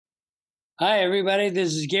Hi, everybody.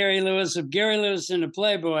 This is Gary Lewis of Gary Lewis and the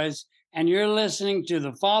Playboys, and you're listening to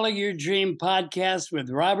the Follow Your Dream podcast with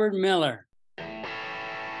Robert Miller.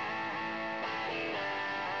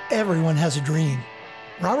 Everyone has a dream.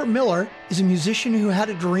 Robert Miller is a musician who had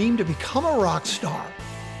a dream to become a rock star.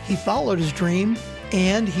 He followed his dream,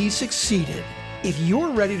 and he succeeded. If you're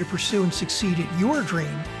ready to pursue and succeed at your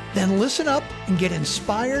dream, then listen up and get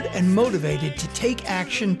inspired and motivated to take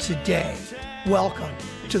action today. Welcome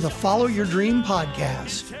to the Follow Your Dream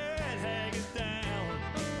podcast.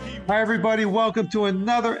 Hi, everybody. Welcome to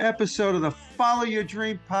another episode of the Follow Your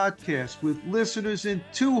Dream podcast with listeners in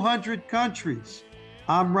 200 countries.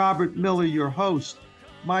 I'm Robert Miller, your host.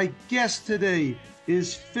 My guest today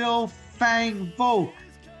is Phil Fang Volk.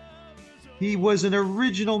 He was an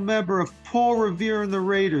original member of Paul Revere and the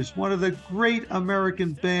Raiders, one of the great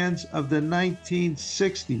American bands of the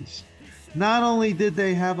 1960s. Not only did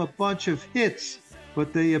they have a bunch of hits,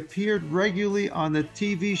 but they appeared regularly on the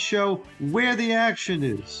TV show Where the Action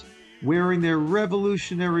Is, wearing their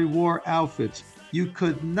Revolutionary War outfits. You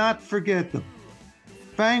could not forget them.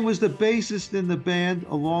 Fang was the bassist in the band,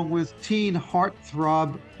 along with teen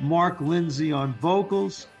heartthrob Mark Lindsay on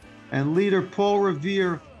vocals and leader Paul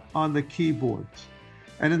Revere on the keyboards.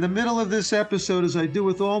 And in the middle of this episode, as I do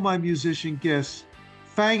with all my musician guests,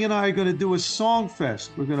 Fang and I are going to do a song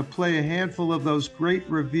fest. We're going to play a handful of those great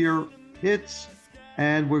Revere hits,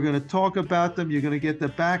 and we're going to talk about them. You're going to get the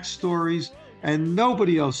backstories, and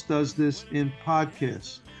nobody else does this in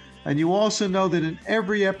podcasts. And you also know that in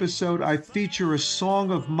every episode, I feature a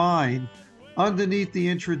song of mine underneath the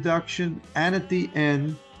introduction and at the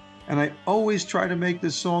end, and I always try to make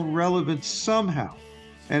the song relevant somehow.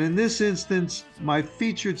 And in this instance, my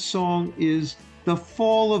featured song is The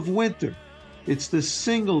Fall of Winter. It's the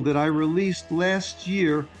single that I released last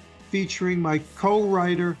year featuring my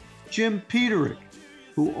co-writer, Jim Peterick,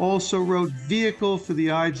 who also wrote Vehicle for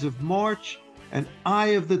the Ides of March and Eye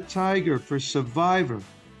of the Tiger for Survivor.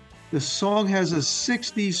 The song has a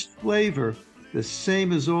 60s flavor, the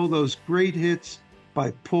same as all those great hits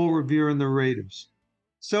by Paul Revere and the Raiders.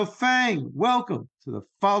 So Fang, welcome to the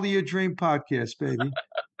Follow Your Dream podcast, baby.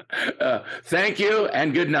 Thank you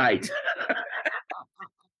and good night.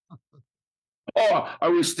 Oh,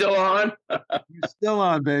 are we still on? You're still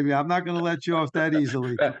on, baby. I'm not going to let you off that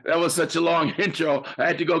easily. That was such a long intro. I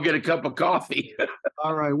had to go get a cup of coffee.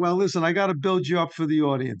 All right. Well, listen, I got to build you up for the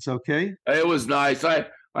audience, okay? It was nice. I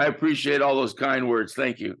appreciate all those kind words.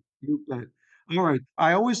 Thank you. You bet. All right.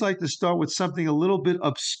 I always like to start with something a little bit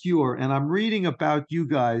obscure, and I'm reading about you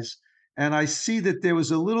guys, and I see that there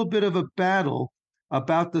was a little bit of a battle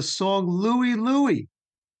about the song Louie Louie,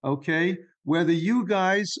 okay? Whether you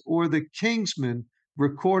guys or the Kingsmen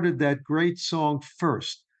recorded that great song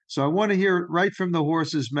first. So I want to hear it right from the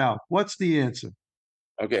horse's mouth. What's the answer?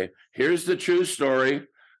 Okay, here's the true story.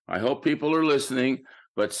 I hope people are listening,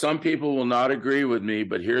 but some people will not agree with me,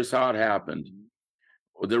 but here's how it happened.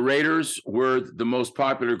 The Raiders were the most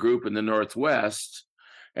popular group in the Northwest,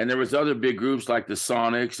 and there was other big groups like the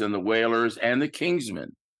Sonics and the Wailers and the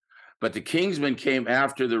Kingsmen. But the Kingsmen came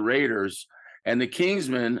after the Raiders, and the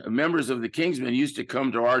Kingsmen, members of the Kingsmen, used to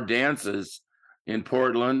come to our dances in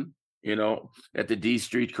Portland, at the D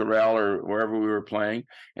Street Corral or wherever we were playing,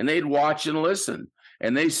 and they'd watch and listen.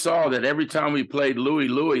 And they saw that every time we played Louie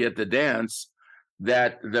Louie at the dance,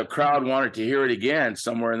 that the crowd wanted to hear it again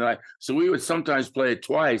somewhere in the night. So we would sometimes play it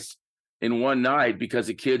twice in one night because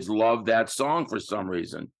the kids loved that song for some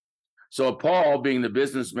reason. So Paul, being the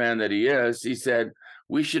businessman that he is, he said,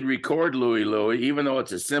 we should record Louie Louie, even though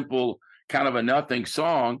it's a simple kind of a nothing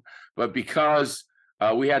song, but because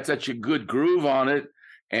we had such a good groove on it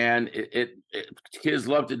and it kids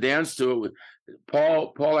loved to dance to it.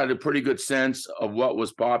 Paul had a pretty good sense of what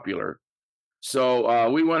was popular. So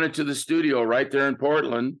we went into the studio right there in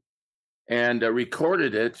Portland and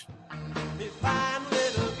recorded it.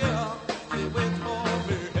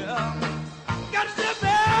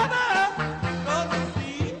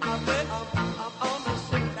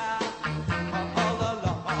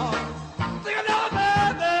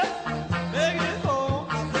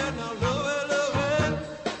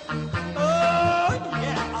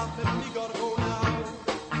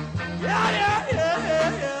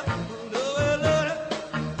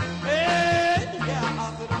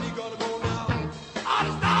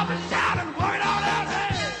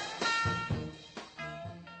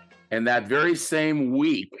 And that very same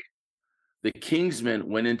week, the Kingsmen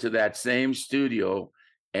went into that same studio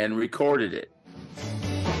and recorded it.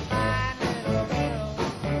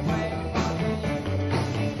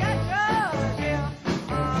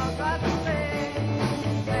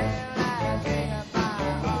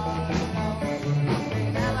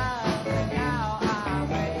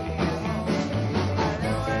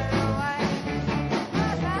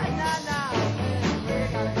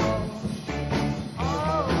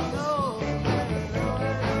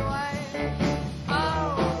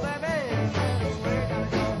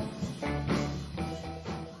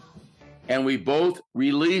 and we both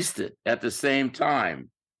released it at the same time.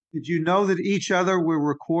 Did you know that each other were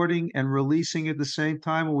recording and releasing at the same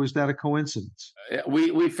time, or was that a coincidence?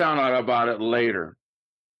 We found out about it later.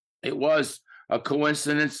 It was a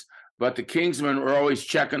coincidence, but the Kingsmen were always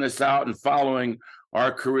checking us out and following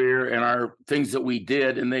our career and our things that we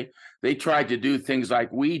did, and they tried to do things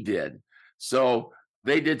like we did. So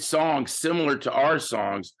they did songs similar to our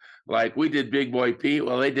songs, like we did Big Boy Pete.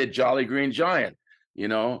 Well, they did Jolly Green Giant. You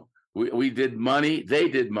know, we did Money. They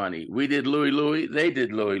did Money. We did Louie Louie. They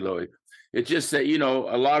did Louie Louie. It's just that, you know,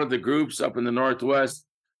 a lot of the groups up in the Northwest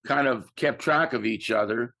kind of kept track of each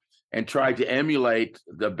other and tried to emulate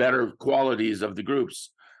the better qualities of the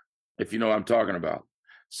groups, if you know what I'm talking about.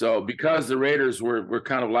 So because the Raiders were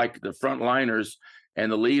kind of like the frontliners and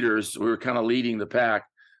the leaders, we were kind of leading the pack,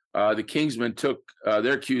 the Kingsmen took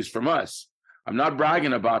their cues from us. I'm not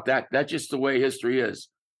bragging about that. That's just the way history is.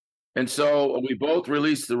 And so we both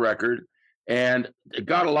released the record, and it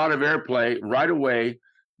got a lot of airplay right away,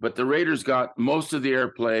 but the Raiders got most of the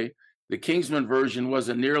airplay. The Kingsmen version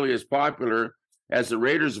wasn't nearly as popular as the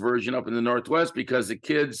Raiders version up in the Northwest because the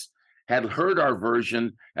kids had heard our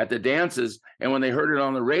version at the dances, and when they heard it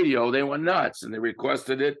on the radio, they went nuts and they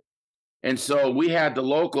requested it. And so we had the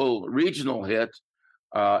local regional hit,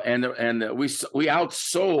 and we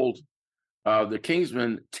outsold the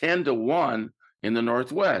Kingsmen 10-1 in the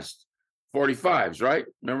Northwest. 45s, right?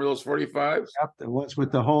 Remember those 45s? Yep, the ones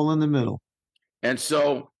with the hole in the middle. And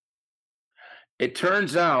so it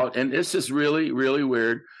turns out, and this is really, really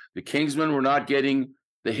weird, the Kingsmen were not getting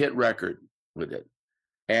the hit record with it.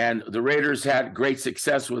 And the Raiders had great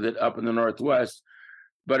success with it up in the Northwest,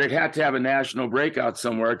 but it had to have a national breakout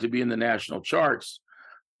somewhere to be in the national charts.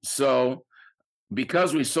 So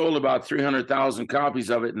because we sold about 300,000 copies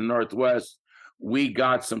of it in the Northwest, we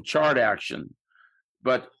got some chart action.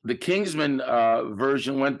 But the Kingsmen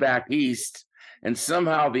version went back east, and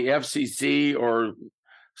somehow the FCC or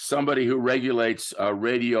somebody who regulates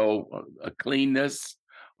radio cleanness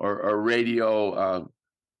or radio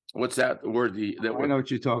what's that word? I know what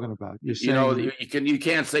you're talking about. You're saying, you know, you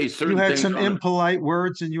can't say certain things. You had some impolite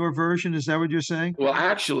words in your version. Is that what you're saying? Well,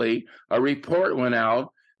 actually, a report went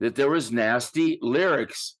out that there was nasty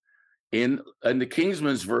lyrics in the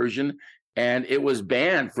Kingsmen's version, and it was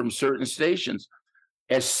banned from certain stations.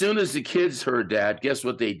 As soon as the kids heard that, guess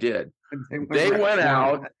what they did? They went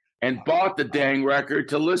out and bought the dang record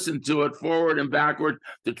to listen to it forward and backward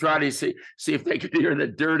to try to see if they could hear the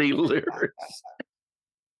dirty lyrics.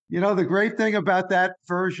 You know, the great thing about that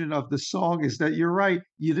version of the song is that you're right.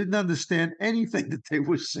 You didn't understand anything that they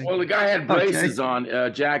were singing. Well, the guy had braces on,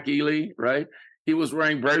 Jack Ely, right? He was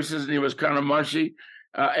wearing braces and he was kind of mushy.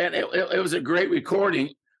 And it was a great recording.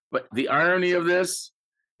 But the irony of this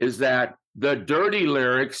is that the dirty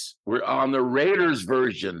lyrics were on the Raiders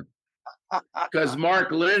version because Mark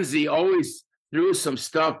Lindsay always threw some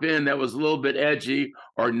stuff in that was a little bit edgy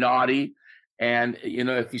or naughty. And, you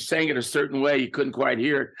know, if you sang it a certain way, you couldn't quite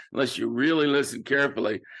hear it unless you really listened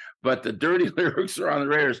carefully. But the dirty lyrics are on the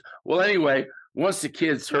Raiders. Well, anyway, once the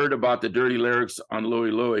kids heard about the dirty lyrics on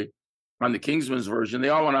Louie Louie, on the Kingsmen's version, they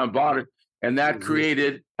all went out and bought it. And that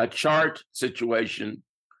created a chart situation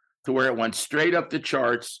to where it went straight up the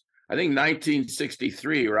charts. I think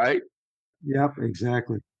 1963, right? Yep,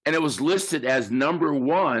 exactly. And it was listed as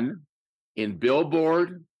 #1 in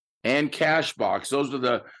Billboard and Cashbox. Those are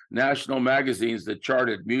the national magazines that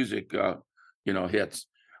charted music, hits.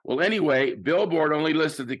 Well, anyway, Billboard only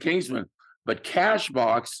listed the Kingsmen, but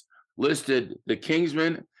Cashbox listed the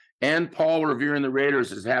Kingsmen and Paul Revere and the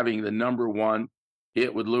Raiders as having the #1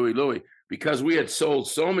 hit with Louie Louie. Because we had sold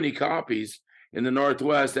so many copies in the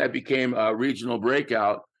Northwest, that became a regional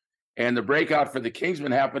breakout. And the breakout for the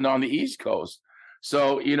Kingsmen happened on the East Coast.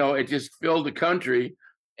 So, you know, it just filled the country.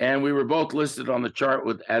 And we were both listed on the chart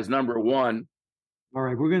as #1. All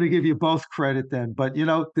right, we're going to give you both credit then. But, you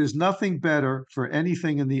know, there's nothing better for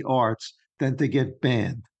anything in the arts than to get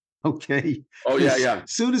banned. Okay? Oh, yeah.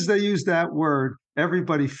 As soon as they use that word,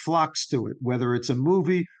 everybody flocks to it, whether it's a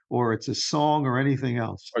movie or it's a song or anything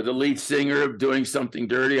else. Or the lead singer doing something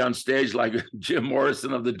dirty on stage like Jim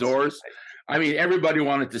Morrison of the Doors. I mean, everybody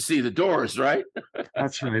wanted to see the Doors, right?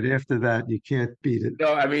 That's right. After that, you can't beat it.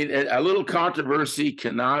 No, I mean, a little controversy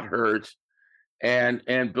cannot hurt.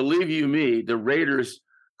 And believe you me, the Raiders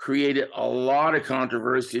created a lot of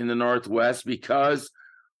controversy in the Northwest because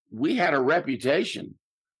we had a reputation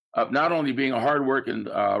of not only being a hardworking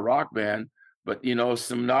rock band, but, you know,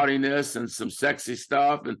 some naughtiness and some sexy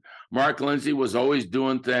stuff. And Mark Lindsay was always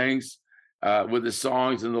doing things with the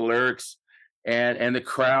songs and the lyrics. And the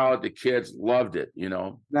crowd, the kids loved it, you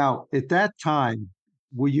know. Now, at that time,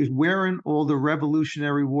 were you wearing all the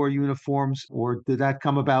Revolutionary War uniforms, or did that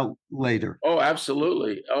come about later? Oh,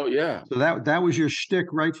 absolutely. Oh, yeah. So that was your shtick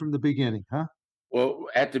right from the beginning, huh? Well,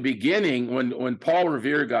 at the beginning, when Paul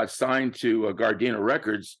Revere got signed to Gardena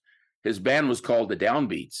Records, his band was called the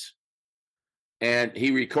Downbeats, and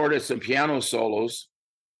he recorded some piano solos,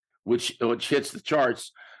 which hits the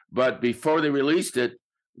charts. But before they released it,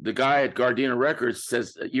 the guy at Gardena Records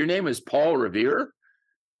says, "Your name is Paul Revere?"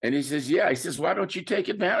 And he says, "Yeah." He says, "Why don't you take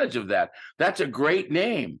advantage of that? That's a great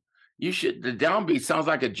name. You should." The Downbeat sounds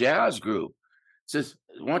like a jazz group. He says,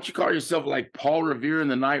 "Why don't you call yourself like Paul Revere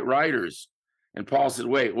and the Night Riders?" And Paul said,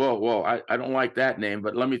 "Wait, whoa, I don't like that name,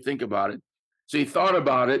 but let me think about it." So he thought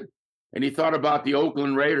about it, and he thought about the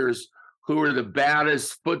Oakland Raiders, who were the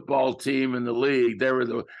baddest football team in the league.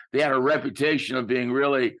 They had a reputation of being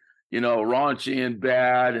really, raunchy and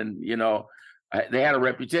bad, and they had a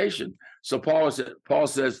reputation. So Paul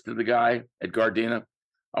says to the guy at Gardena,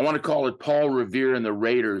 "I want to call it Paul Revere and the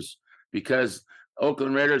Raiders, because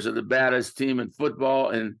Oakland Raiders are the baddest team in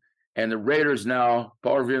football, and the Raiders now,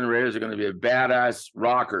 Paul Revere and the Raiders are going to be a badass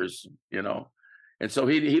rockers, And so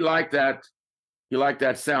he liked that. He liked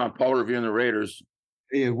that sound, Paul Revere and the Raiders.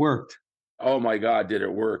 It worked. Oh my God, did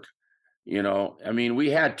it work? I mean, we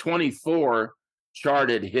had 24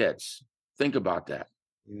 charted hits. Think about that.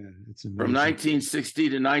 Yeah, it's amazing. From 1960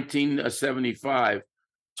 to 1975,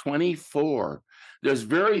 24. There's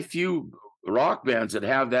very few rock bands that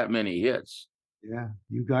have that many hits. Yeah,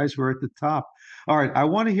 you guys were at the top. All right, I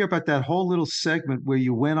want to hear about that whole little segment where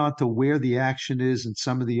you went on to Where the Action Is and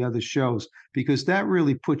some of the other shows, because that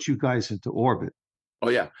really put you guys into orbit. Oh,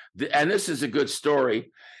 yeah. And this is a good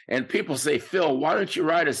story. And people say, "Phil, why don't you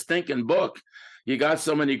write a stinking book? You got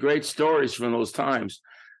so many great stories from those times."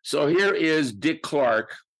 So here is Dick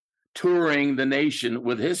Clark touring the nation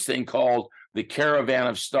with his thing called the Caravan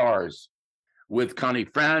of Stars, with Connie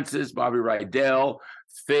Francis, Bobby Rydell,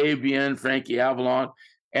 Fabian, Frankie Avalon,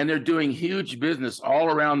 and they're doing huge business all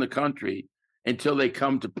around the country until they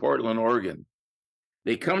come to Portland, Oregon.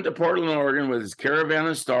 They come to Portland, Oregon with his Caravan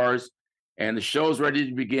of Stars, and the show's ready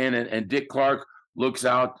to begin, and Dick Clark looks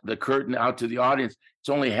out the curtain out to the audience. It's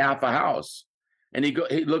only half a house. And he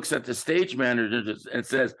looks at the stage manager and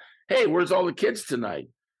says, "Hey, where's all the kids tonight?"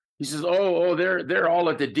 He says, oh, they're all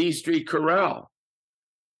at the D Street Corral.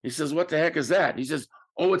 He says, "What the heck is that?" He says,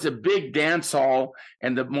 "Oh, it's a big dance hall,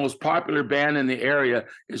 and the most popular band in the area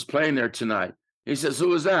is playing there tonight." He says,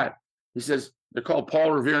 "Who is that?" He says, "They're called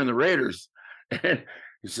Paul Revere and the Raiders." And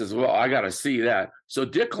he says, "Well, I got to see that." So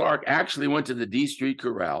Dick Clark actually went to the D Street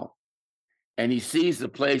Corral, and he sees the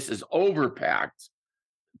place is overpacked,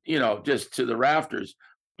 just to the rafters.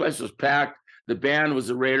 The place was packed. The band was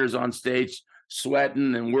the Raiders on stage,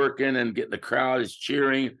 sweating and working, and the crowd is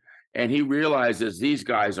cheering. And he realizes these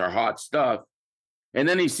guys are hot stuff. And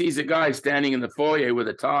then he sees a guy standing in the foyer with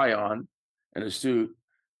a tie on and a suit,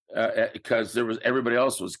 because everybody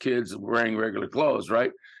else was kids wearing regular clothes,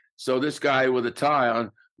 right? So this guy with a tie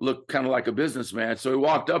on looked kind of like a businessman. So he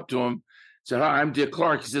walked up to him, said, "Hi, I'm Dick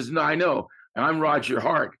Clark." He says, "No, I know. I'm Roger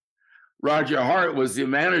Hart." Roger Hart was the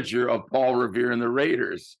manager of Paul Revere and the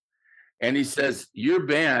Raiders. And he says,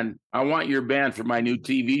 I want your band for my new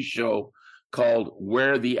TV show called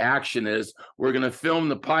Where the Action Is. We're going to film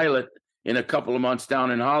the pilot in a couple of months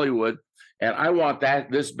down in Hollywood. And I want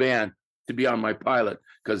this band to be on my pilot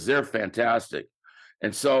because they're fantastic.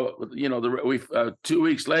 And so, 2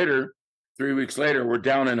 weeks later, 3 weeks later, we're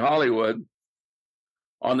down in Hollywood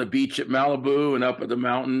on the beach at Malibu and up at the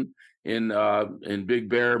mountain in Big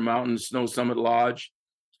Bear Mountain Snow Summit Lodge.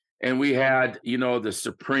 And we had, the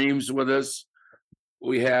Supremes with us.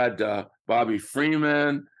 We had Bobby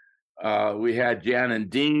Freeman. We had Jan and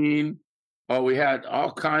Dean. We had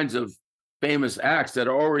all kinds of famous acts that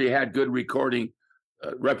already had good recording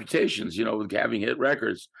reputations, with having hit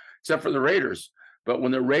records, except for the Raiders. But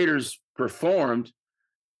when the Raiders performed,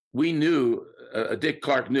 we knew, Dick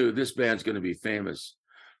Clark knew this band's going to be famous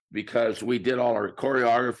because we did all our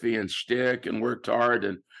choreography and shtick and worked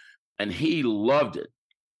hard, and he loved it.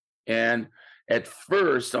 And at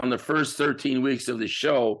first, on the first 13 weeks of the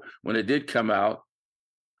show, when it did come out,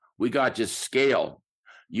 we got just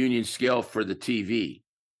union scale for the TV.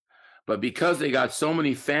 But because they got so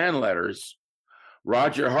many fan letters,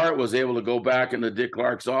 Roger Hart was able to go back into Dick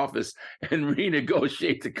Clark's office and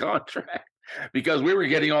renegotiate the contract because we were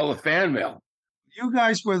getting all the fan mail. You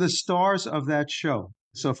guys were the stars of that show,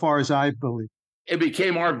 so far as I believe. It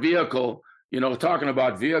became our vehicle, talking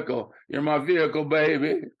about vehicle. You're my vehicle,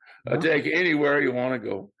 baby. I'll take you anywhere you want to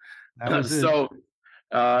go. So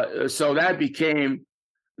that became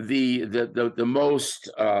the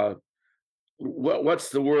most, what's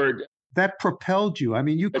the word? that propelled you. I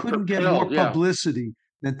mean, you couldn't get more publicity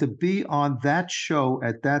than to be on that show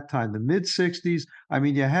at that time, the mid 60s. I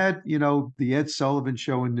mean, you had, the Ed Sullivan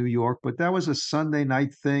Show in New York, but that was a Sunday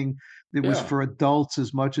night thing. It was for adults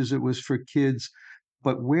as much as it was for kids.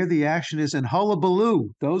 But Where the Action Is and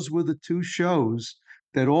Hullabaloo, those were the two shows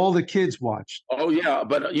that all the kids watched. Oh, yeah.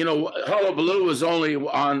 But, Hullabaloo was only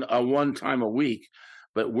on one time a week.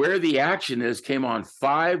 But Where the Action Is came on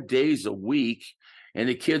 5 days a week. And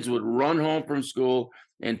the kids would run home from school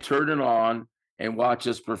and turn it on and watch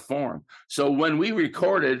us perform. So when we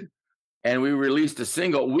recorded and we released a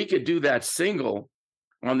single, we could do that single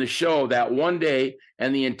on the show that one day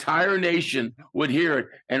and the entire nation would hear it.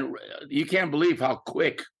 And you can't believe how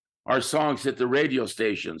quick our songs hit the radio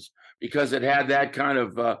stations because it had that kind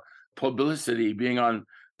of publicity being on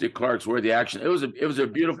Dick Clark's Where the Action. It was a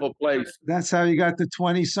beautiful place. That's how you got the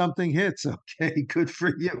 20-something hits. Okay, good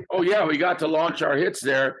for you. Oh yeah, we got to launch our hits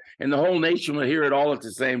there, and the whole nation would hear it all at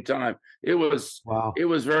the same time. It was It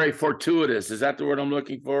was very fortuitous. Is that the word I'm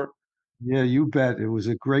looking for? Yeah, you bet. It was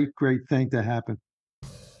a great thing to happen.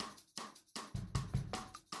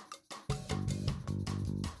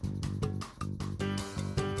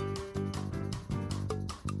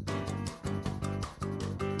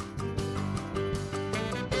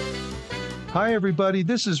 Hi, everybody.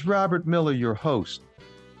 This is Robert Miller, your host.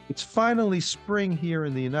 It's finally spring here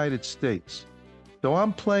in the United States, so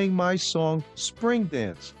I'm playing my song, Spring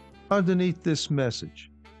Dance, underneath this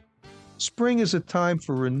message. Spring is a time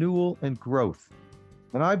for renewal and growth,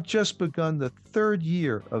 and I've just begun the 3rd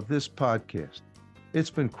year of this podcast. It's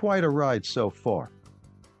been quite a ride so far.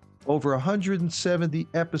 Over 170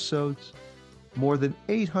 episodes, more than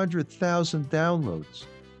 800,000 downloads,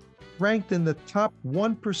 ranked in the top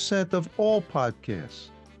 1% of all podcasts,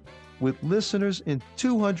 with listeners in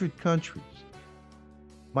 200 countries.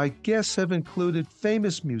 My guests have included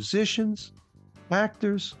famous musicians,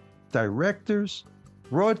 actors, directors,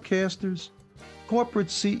 broadcasters, corporate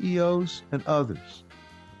CEOs, and others.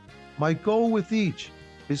 My goal with each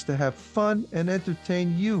is to have fun and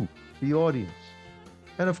entertain you, the audience,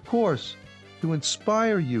 and of course, to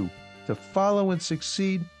inspire you to follow and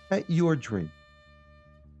succeed at your dream.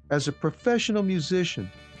 As a professional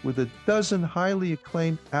musician with a dozen highly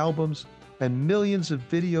acclaimed albums and millions of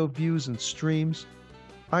video views and streams,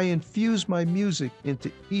 I infuse my music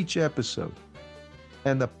into each episode.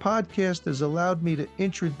 And the podcast has allowed me to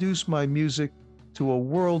introduce my music to a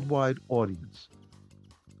worldwide audience.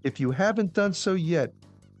 If you haven't done so yet,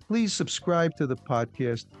 please subscribe to the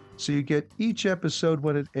podcast so you get each episode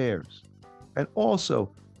when it airs. And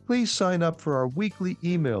also, please sign up for our weekly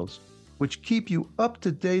emails, which keep you up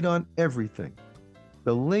to date on everything.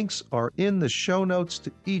 The links are in the show notes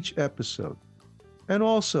to each episode. And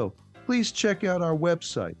also, please check out our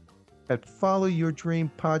website at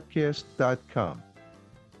followyourdreampodcast.com.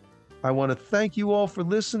 I want to thank you all for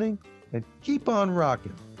listening and keep on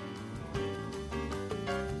rocking.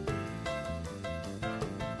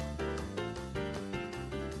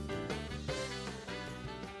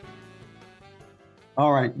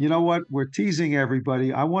 All right, you know what? We're teasing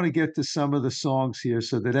everybody. I want to get to some of the songs here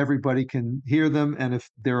so that everybody can hear them, and if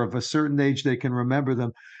they're of a certain age, they can remember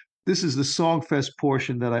them. This is the Songfest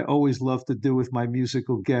portion that I always love to do with my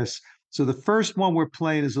musical guests. So the first one we're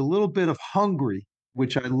playing is a little bit of Hungry,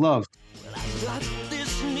 which I loved. Well, I got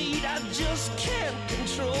this need I just can't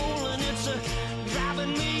control, and it's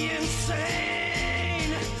driving me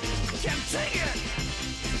insane. I can't take it.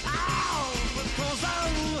 Ow, because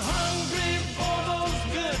I'm hungry for those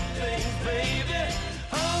good things, baby.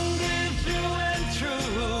 Hungry through and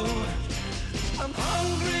through. I'm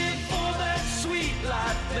hungry for that sweet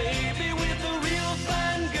life, baby, with a real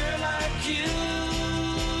fine girl like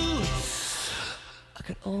you. I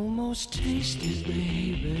can almost taste it,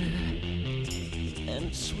 baby, and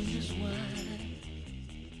it's sweet as wine.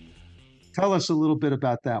 Tell us a little bit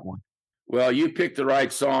about that one. Well, you picked the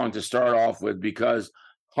right song to start off with because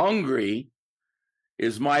Hungry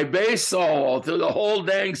is my bass solo through the whole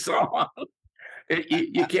dang song.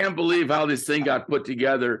 You can't believe how this thing got put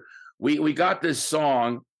together. We got this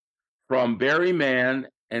song from Barry Mann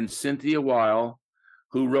and Cynthia Weil,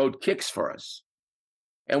 who wrote Kicks for us.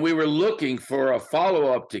 And we were looking for a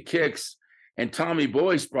follow-up to Kicks, and Tommy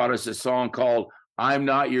Boyce brought us a song called I'm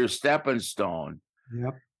Not Your Stepping Stone.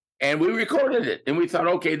 Yep. And we recorded it, and we thought,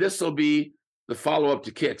 okay, this will be the follow-up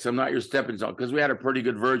to Kicks, I'm Not Your Stepping Stone, because we had a pretty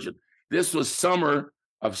good version. This was summer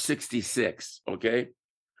of '66, okay?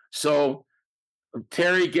 So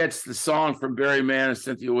Terry gets the song from Barry Mann and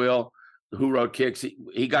Cynthia Weil, who wrote Kicks.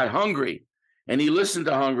 He got hungry, and he listened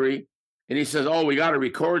to Hungry, and he says, oh, we got to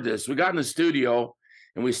record this. We got in the studio,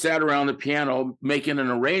 and we sat around the piano making an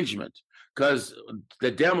arrangement, because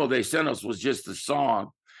the demo they sent us was just the song,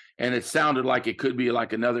 and it sounded like it could be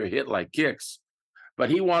like another hit like Kicks. But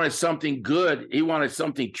he wanted something good. He wanted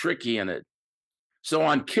something tricky in it. So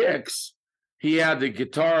on Kicks, he had the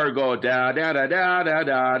guitar go da da da da da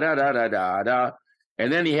da da da da da da,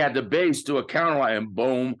 and then he had the bass do a counterline and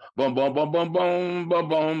boom, boom, boom, boom, boom, boom, boom,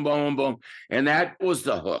 boom, boom, boom, and that was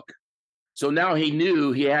the hook. So now he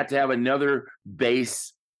knew he had to have another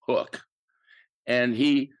bass hook, and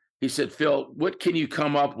he said, "Phil, what can you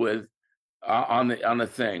come up with on the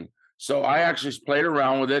thing?" So I actually played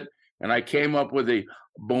around with it, and I came up with a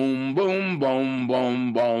boom, boom, boom,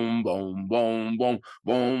 boom, boom, boom, boom, boom,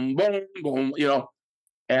 boom, boom, boom,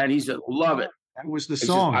 and he said, "Love it." That was the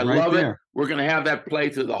song. I right love there. it. We're going to have that play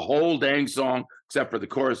through the whole dang song, except for the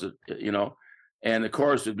chorus, and the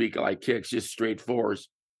chorus would be like Kicks, just straight fours.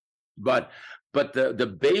 But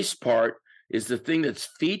the bass part is the thing that's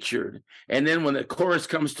featured. And then when the chorus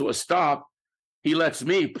comes to a stop, he lets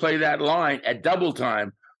me play that line at double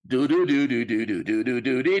time. Do do do do do do do do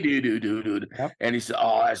do do do do do. And he said,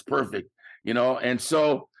 "Oh, that's perfect." And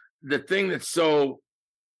so the thing that's so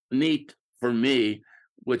neat for me,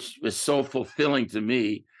 which is so fulfilling to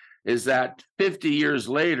me, is that 50 years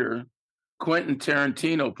later, Quentin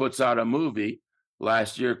Tarantino puts out a movie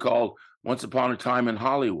last year called Once Upon a Time in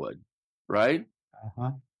Hollywood, right?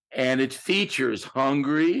 Uh-huh. And it features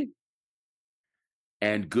Hungry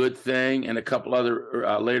and Good Thing and a couple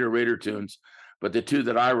other later Raider tunes, but the two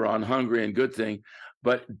that I run, Hungry and Good Thing.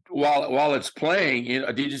 But while it's playing,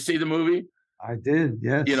 did you see the movie? I did,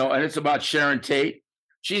 yes. And it's about Sharon Tate.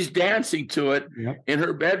 She's dancing to it in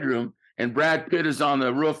her bedroom, and Brad Pitt is on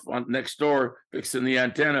the roof next door fixing the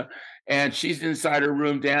antenna, and she's inside her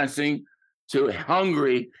room dancing to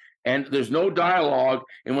Hungry, and there's no dialogue.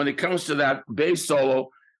 And when it comes to that bass solo,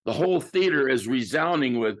 the whole theater is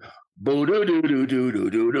resounding with boo doo doo doo doo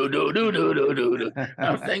doo doo doo doo doo doo doo doo.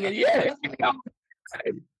 I'm thinking, yeah,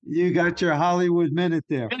 you got your Hollywood minute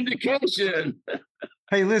there. Vindication.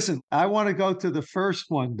 Hey, listen, I want to go to the first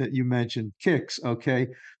one that you mentioned, Kicks, okay?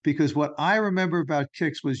 Because what I remember about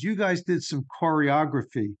Kicks was you guys did some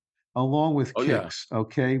choreography along with Kicks,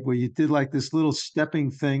 okay? Where you did like this little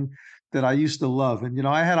stepping thing that I used to love. And,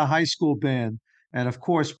 I had a high school band, and of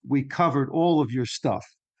course, we covered all of your stuff.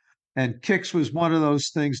 And Kicks was one of those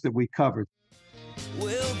things that we covered.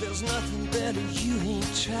 Well, there's nothing better you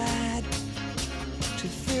ain't tried to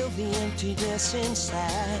fill the emptiness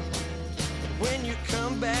inside. When you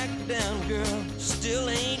come back down, girl, still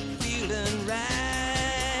ain't feeling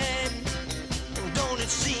right. Don't it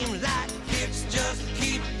seem like kicks just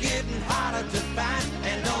keep getting harder to find?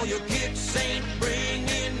 And all your kicks ain't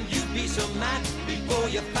bringing you peace of mind. Before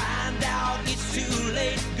you find out it's too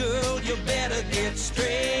late, girl, you better get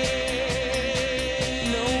straight.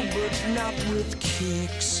 No, but not with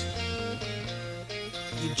kicks.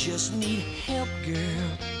 You just need help,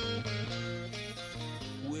 girl.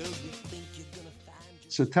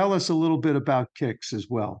 So tell us a little bit about Kicks as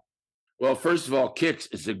well. Well, first of all, Kicks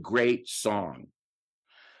is a great song,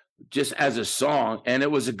 just as a song. And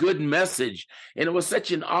it was a good message. And it was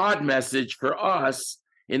such an odd message for us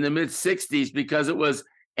in the mid-'60s because it was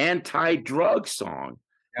anti-drug song.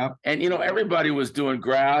 Yep. And, everybody was doing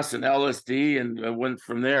grass and LSD and went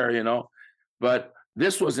from there, But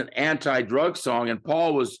this was an anti-drug song. And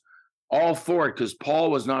Paul was all for it because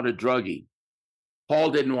Paul was not a druggie.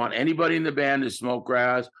 Paul didn't want anybody in the band to smoke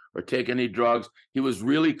grass or take any drugs. He was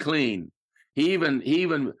really clean. He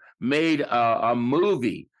even made a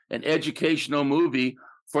movie, an educational movie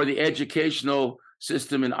for the educational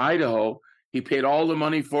system in Idaho. He paid all the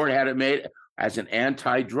money for it, had it made as an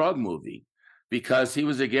anti-drug movie because he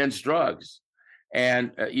was against drugs.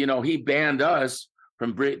 And, he banned us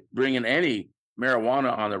from bringing any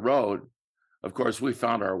marijuana on the road. Of course, we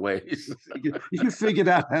found our ways. You figured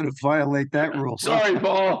out how to violate that rule. Sorry,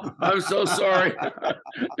 Paul. I'm so sorry.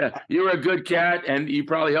 You were a good cat, and you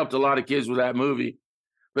probably helped a lot of kids with that movie.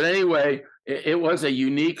 But anyway, it was a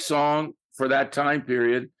unique song for that time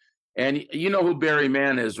period. And you know who Barry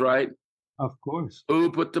Mann is, right? Of course.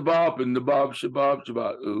 Ooh, put the bop in the bob, shabab,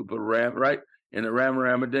 shabab. Ooh, put a ram, right? In the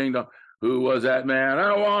ram, ding dong. Who was that man?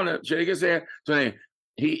 I want to shake his hand. So anyway,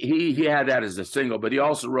 he had that as a single, but he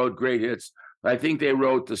also wrote great hits. I think they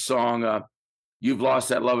wrote the song "You've Lost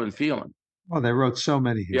That Love and Feeling." Well, they wrote so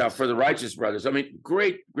many hits. Yeah, for the Righteous Brothers. I mean,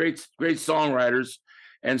 great songwriters.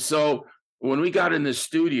 And so when we got in the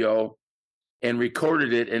studio and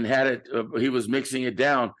recorded it and had it, he was mixing it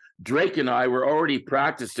down. Drake and I were already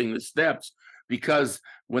practicing the steps because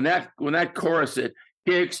when that chorus said,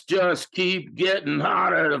 "Kicks just keep getting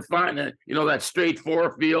harder to find it," that straight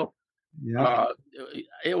four feel. Yeah.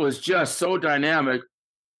 It was just so dynamic.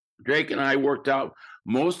 Drake and I worked out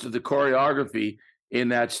most of the choreography in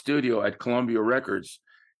that studio at Columbia Records,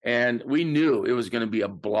 and we knew it was going to be a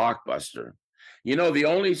blockbuster. You know, the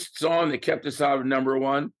only song that kept us out of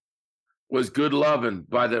 #1 was "Good Lovin'"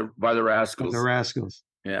 by the Rascals. The Rascals.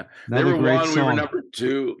 Yeah, Another they were great one, song. we were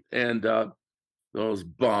 #2, and those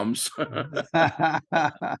bums. All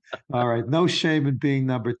right. No shame in being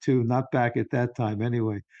 #2, not back at that time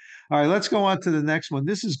anyway. All right, let's go on to the next one.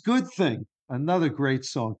 This is Good Thing, another great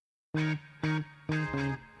song.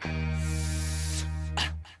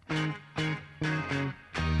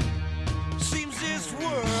 Seems this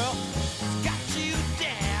world got you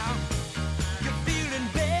down. You're feeling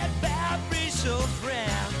bad vibrations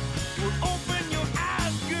round. Well, open your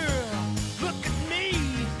eyes, girl. Look at me.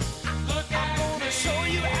 I'm gonna show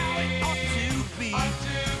you how it ought to be.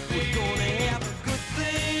 We're gonna have a good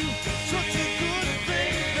thing, such a good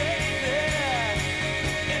thing, baby.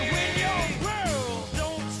 And when your world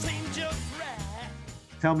don't seem just right.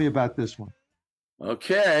 Tell me about this one.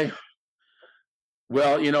 Okay.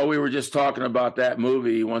 Well, you know, we were just talking about that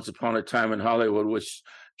movie, Once Upon a Time in Hollywood, which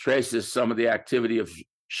traces some of the activity of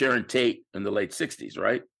Sharon Tate in the late 60s,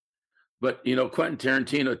 right? But, you know, Quentin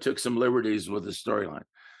Tarantino took some liberties with the storyline.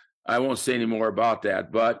 I won't say any more about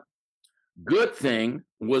that, but Good Thing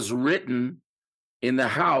was written in the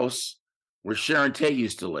house where Sharon Tate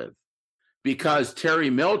used to live, because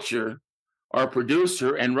Terry Melcher, our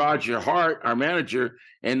producer, and Roger Hart, our manager,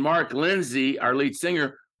 and Mark Lindsay, our lead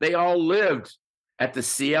singer, they all lived at the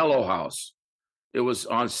Cielo house. It was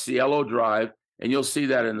on Cielo Drive, and you'll see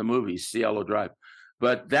that in the movie, Cielo Drive.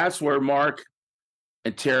 But that's where Mark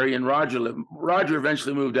and Terry and Roger lived. Roger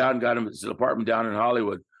eventually moved out and got him his apartment down in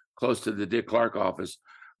Hollywood, close to the Dick Clark office.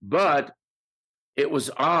 But it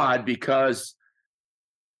was odd because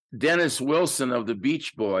Dennis Wilson of the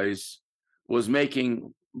Beach Boys was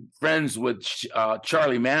making friends with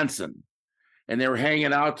Charlie Manson, and they were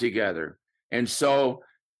hanging out together. And so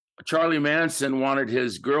Charlie Manson wanted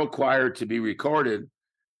his girl choir to be recorded.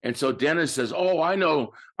 And so Dennis says, "Oh, I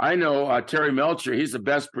know Terry Melcher. He's the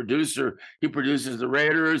best producer. He produces the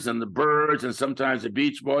Raiders and the Byrds and sometimes the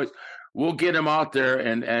Beach Boys. We'll get him out there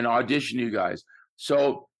and audition you guys."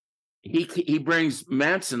 So he brings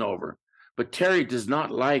Manson over, but Terry does not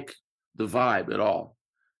like the vibe at all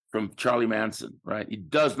from Charlie Manson, right? He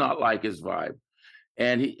does not like his vibe.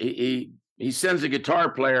 And he sends a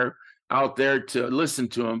guitar player out there to listen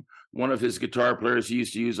to him. One of his guitar players he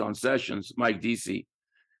used to use on sessions, Mike Deasy.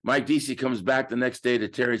 Mike Deasy comes back the next day to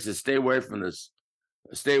Terry and says, "Stay away from this.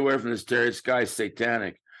 Stay away from this, Terry. This guy's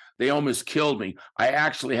satanic. They almost killed me. I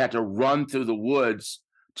actually had to run through the woods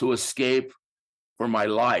to escape for my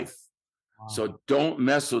life. Wow. So don't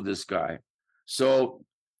mess with this guy." So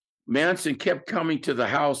Manson kept coming to the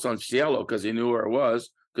house on Cielo because he knew where it was,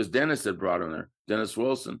 because Dennis had brought him there, Dennis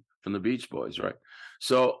Wilson from the Beach Boys, right?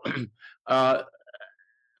 So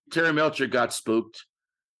Terry Melcher got spooked,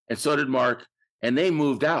 and so did Mark, and they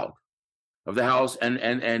moved out of the house and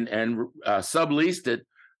subleased it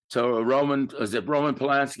to Roman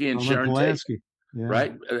Polanski and Sharon Tate, yeah.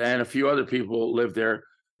 Right? And a few other people lived there.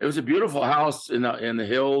 It was a beautiful house in the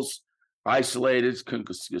hills, isolated,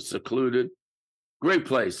 secluded, great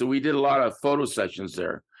place. So we did a lot of photo sessions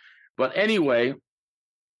there. But anyway,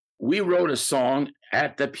 we wrote a song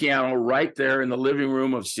at the piano right there in the living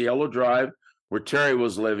room of Cielo Drive, where Terry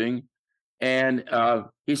was living. And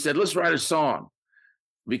he said, "Let's write a song,"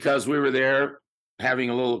 because we were there having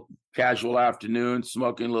a little casual afternoon,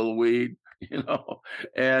 smoking a little weed, you know,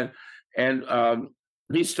 and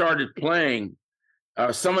he started playing.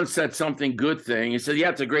 Someone said something, "Good Thing." He said, "Yeah,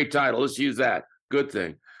 it's a great title. Let's use that, Good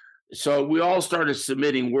Thing." So we all started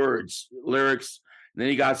submitting words, lyrics, and then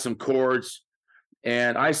he got some chords,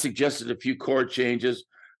 and I suggested a few chord changes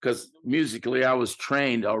because musically I was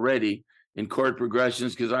trained already in chord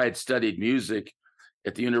progressions because I had studied music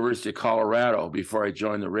at the University of Colorado before I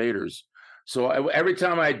joined the Raiders. So every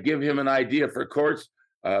time I'd give him an idea for chord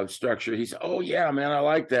structure, he said, "Oh yeah, man, I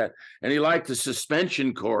like that." And he liked the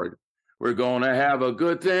suspension chord. "We're gonna have a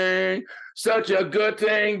good thing, such a good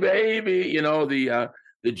thing, baby." You know, the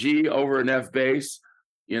G over an F bass.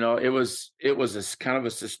 You know, it was a kind of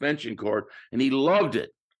a suspension chord, and he loved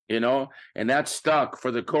it. You know, and that stuck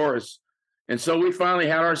for the chorus. And so we finally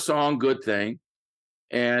had our song, Good Thing.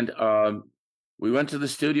 And we went to the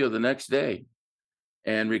studio the next day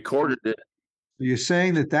and recorded it. You're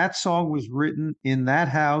saying that song was written in that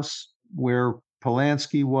house where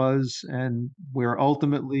Polanski was and where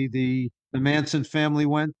ultimately the Manson family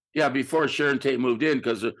went? Yeah, before Sharon Tate moved in,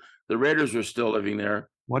 because the Raiders were still living there.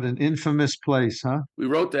 What an infamous place, huh? We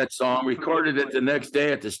wrote that song, recorded it the next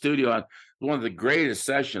day at the studio. One of the greatest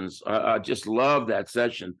sessions. I just love that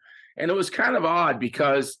session. And it was kind of odd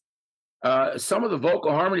because some of the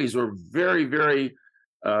vocal harmonies were very, very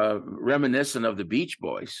reminiscent of the Beach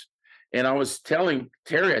Boys. And I was telling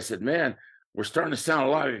Terry, I said, man, we're starting to sound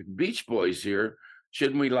a lot like Beach Boys here.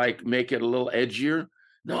 Shouldn't we like make it a little edgier?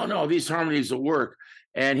 No, these harmonies will work.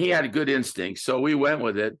 And he had a good instinct. So we went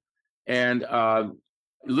with it and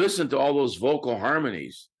listened to all those vocal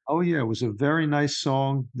harmonies. Oh, yeah, it was a very nice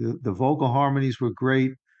song. The vocal harmonies were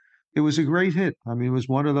great. It was a great hit. I mean, it was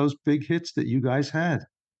one of those big hits that you guys had.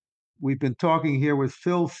 We've been talking here with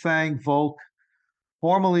Phil Fang Volk,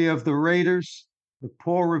 formerly of the Raiders, the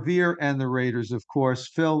Paul Revere and the Raiders, of course.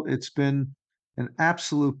 Phil, it's been an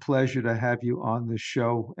absolute pleasure to have you on the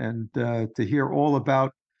show and to hear all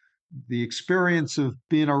about the experience of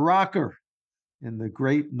being a rocker in the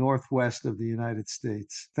great Northwest of the United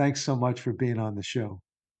States. Thanks so much for being on the show.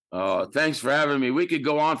 Oh, thanks for having me. We could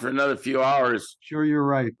go on for another few hours. Sure, you're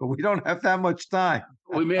right, but we don't have that much time.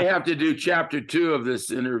 We may have to do chapter 2 of this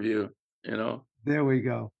interview, you know. There we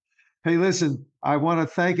go. Hey, listen, I want to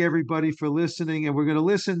thank everybody for listening, and we're going to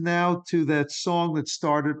listen now to that song that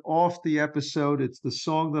started off the episode. It's the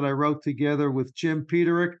song that I wrote together with Jim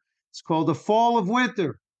Peterick. It's called The Fall of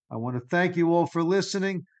Winter. I want to thank you all for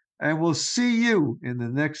listening, and we'll see you in the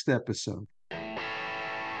next episode.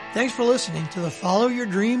 Thanks for listening to the Follow Your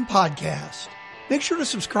Dream podcast. Make sure to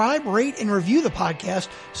subscribe, rate, and review the podcast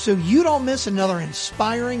so you don't miss another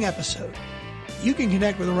inspiring episode. You can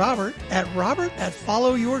connect with Robert at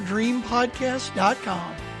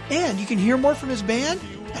followyourdreampodcast.com. And you can hear more from his band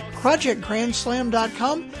at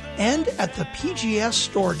projectgrandslam.com and at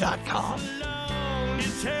thepgsstore.com.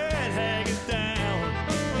 His head hanging down.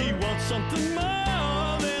 He wants something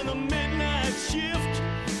more than a midnight shift.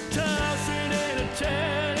 Tossing and a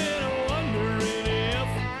turning, wondering if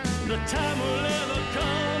the time will ever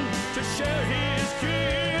come to share his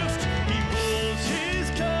gift. He pulls his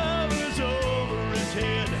covers over his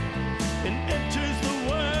head and enters the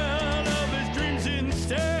world of his dreams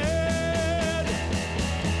instead.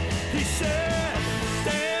 He said,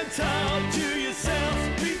 stand tall to yourself,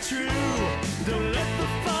 be true. Don't let the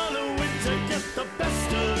fall of winter get the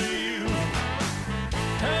best of you.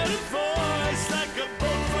 Had a voice like a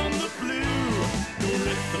bolt from the blue. Don't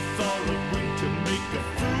let the fall of winter make a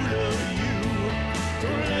fool of you.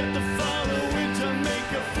 Don't let the fall of winter make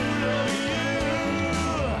a fool of you.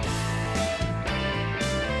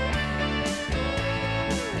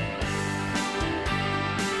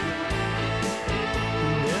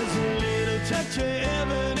 There's a little touch of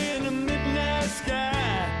heaven in the midnight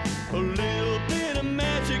sky. A little bit of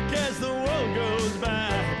magic as the world goes by.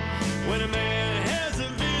 When a man has a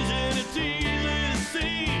vision, it's easy to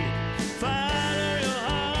see. Follow your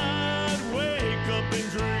heart, wake up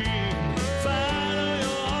and dream. Follow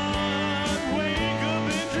your heart, wake up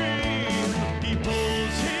and dream. He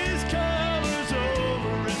pulls his covers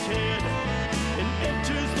over his head and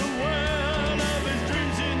enters the world of his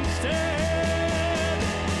dreams instead.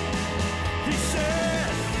 He said,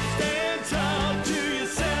 stand tall to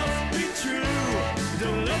yourself, be true.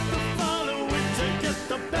 Don't let the fall of winter get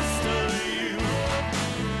the best of you.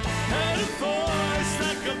 Had a voice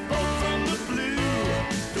like a bolt from the blue.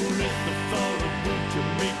 Don't let the fall of winter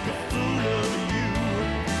make a fool of you.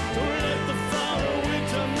 Don't let the fall of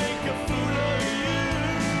winter make a fool of you.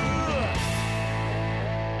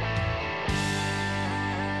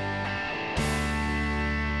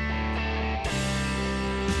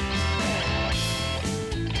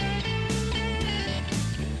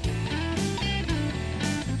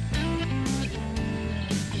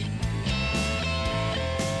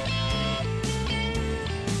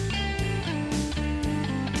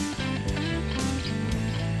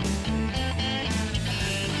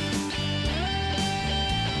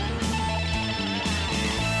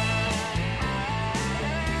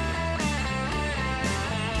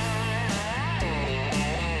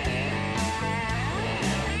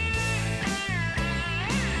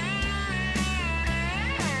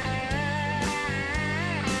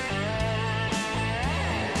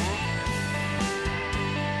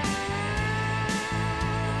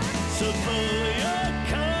 So pull your